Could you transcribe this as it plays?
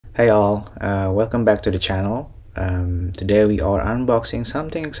Hey all, welcome back to the channel. Today we are unboxing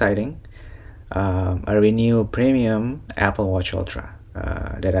something exciting, a Renew Premium Apple Watch Ultra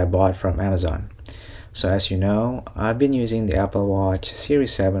that I bought from Amazon. So as you know, I've been using the Apple Watch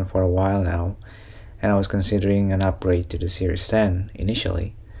Series 7 for a while now, and I was considering an upgrade to the Series 10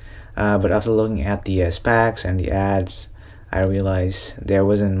 initially. But after looking at the specs and the ads, I realized there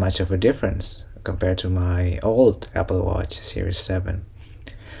wasn't much of a difference compared to my old Apple Watch Series 7.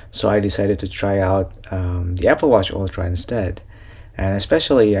 So I decided to try out the Apple Watch Ultra instead. And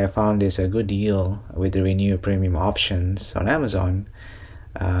especially I found this a good deal with the Renew Premium options on Amazon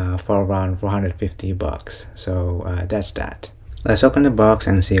for around 450 bucks. So that's that. Let's open the box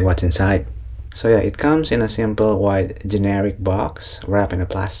and see what's inside. So yeah, it comes in a simple white generic box wrapped in a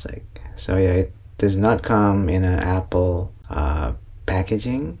plastic. So yeah, it does not come in an Apple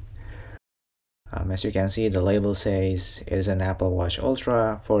packaging. As you can see, the label says it is an Apple Watch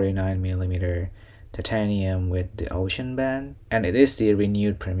Ultra 49mm titanium with the ocean band, and it is the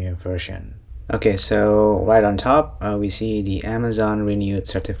renewed premium version. Okay, so right on top, we see the Amazon Renewed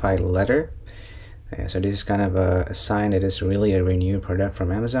certified letter. So this is kind of a sign that it's really a renewed product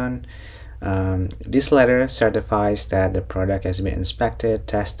from Amazon. This letter certifies that the product has been inspected,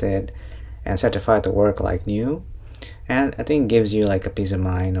 tested, and certified to work like new. And I think gives you like a peace of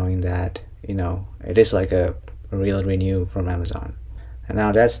mind knowing that it is like a real Renew from Amazon. And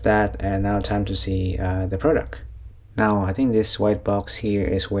now that's that, and now time to see the product. Now I think this white box here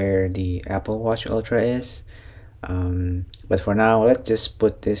is where the Apple Watch Ultra is, but for now let's just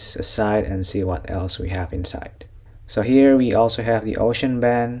put this aside and see what else we have inside. So here we also have the ocean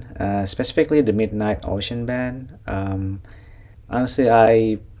band, specifically the Midnight Ocean band. Honestly,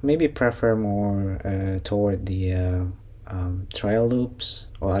 I maybe prefer more toward the trail loops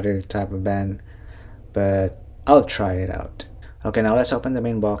or other type of band, but I'll try it out. Okay, now let's open the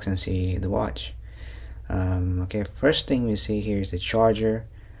main box and see the watch. Okay, first thing we see here is the charger.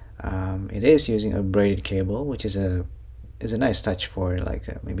 It is using a braided cable, which is a nice touch for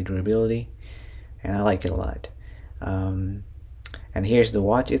like maybe durability, and I like it a lot. And here's the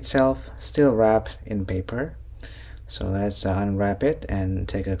watch itself, still wrapped in paper. So let's unwrap it and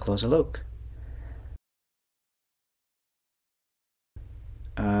take a closer look.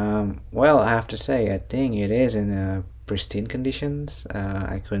 Well, I have to say, I think it is in pristine conditions.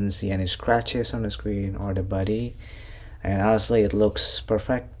 I couldn't see any scratches on the screen or the body, and honestly, it looks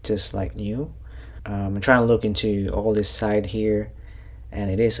perfect, just like new. I'm trying to look into all this side here, and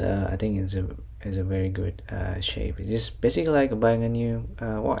it is, I think, it's a very good shape. It's just basically like buying a new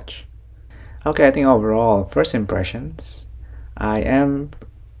watch. Okay, I think overall, first impressions, I am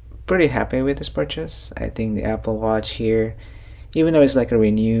pretty happy with this purchase. I think the Apple Watch here, even though it's like a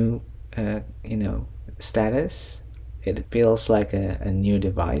Renew status, it feels like a new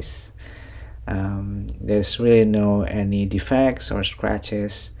device. There's really no any defects or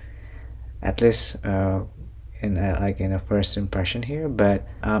scratches, at least in a first impression here, but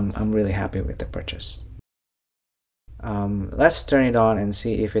I'm really happy with the purchase. Let's turn it on and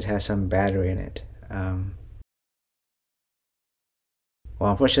see if it has some battery in it.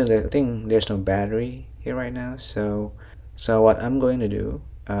 Well, unfortunately, I think there's no battery here right now, so what I'm going to do,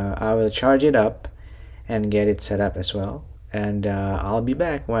 I will charge it up and get it set up as well, and I'll be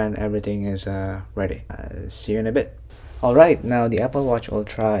back when everything is ready. See you in a bit. Alright, now the Apple Watch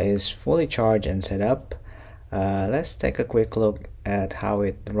Ultra is fully charged and set up. Let's take a quick look at how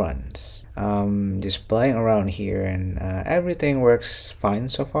it runs. Just playing around here, and everything works fine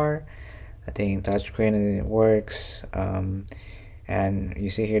so far. I think touchscreen works, and you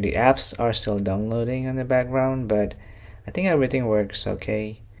see here the apps are still downloading in the background, but I think everything works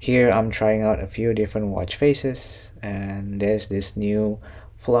okay. Here I'm trying out a few different watch faces, and there's this new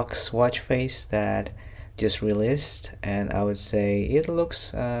Flux watch face that just released, and I would say it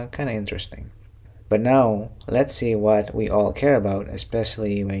looks kind of interesting. But now let's see what we all care about,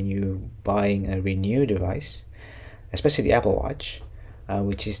 especially when you're buying a Renew device, especially the Apple Watch,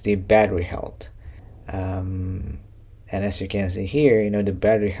 which is the battery health. And as you can see here, the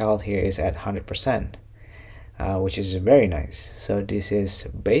battery health here is at 100%, which is very nice. So this is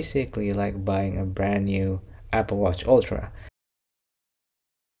basically like buying a brand new Apple Watch Ultra.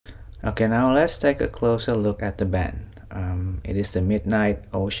 Okay, now let's take a closer look at the band. It is the Midnight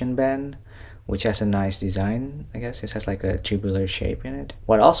Ocean band, which has a nice design. I guess it has like a tubular shape in it.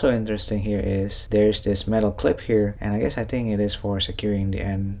 What also interesting here is there's this metal clip here, and I think it is for securing the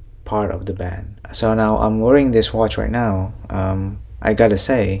end part of the band. So now I'm wearing this watch right now. I gotta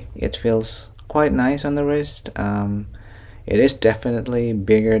say, it feels quite nice on the wrist. It is definitely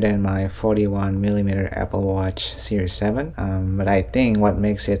bigger than my 41mm Apple Watch Series 7, but I think what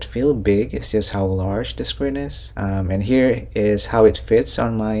makes it feel big is just how large the screen is. And here is how it fits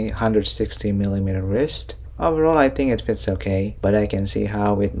on my 160mm wrist. Overall, I think it fits okay, but I can see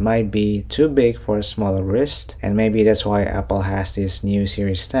how it might be too big for a smaller wrist, and maybe that's why Apple has this new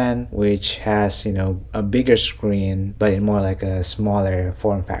Series 10, which has, a bigger screen, but in more like a smaller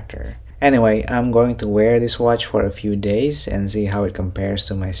form factor. Anyway, I'm going to wear this watch for a few days and see how it compares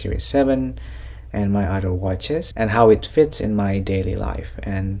to my Series 7 and my other watches and how it fits in my daily life.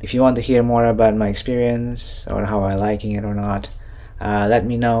 And if you want to hear more about my experience or how I'm liking it or not, let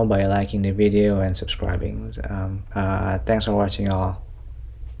me know by liking the video and subscribing. Thanks for watching, all.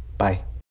 Bye.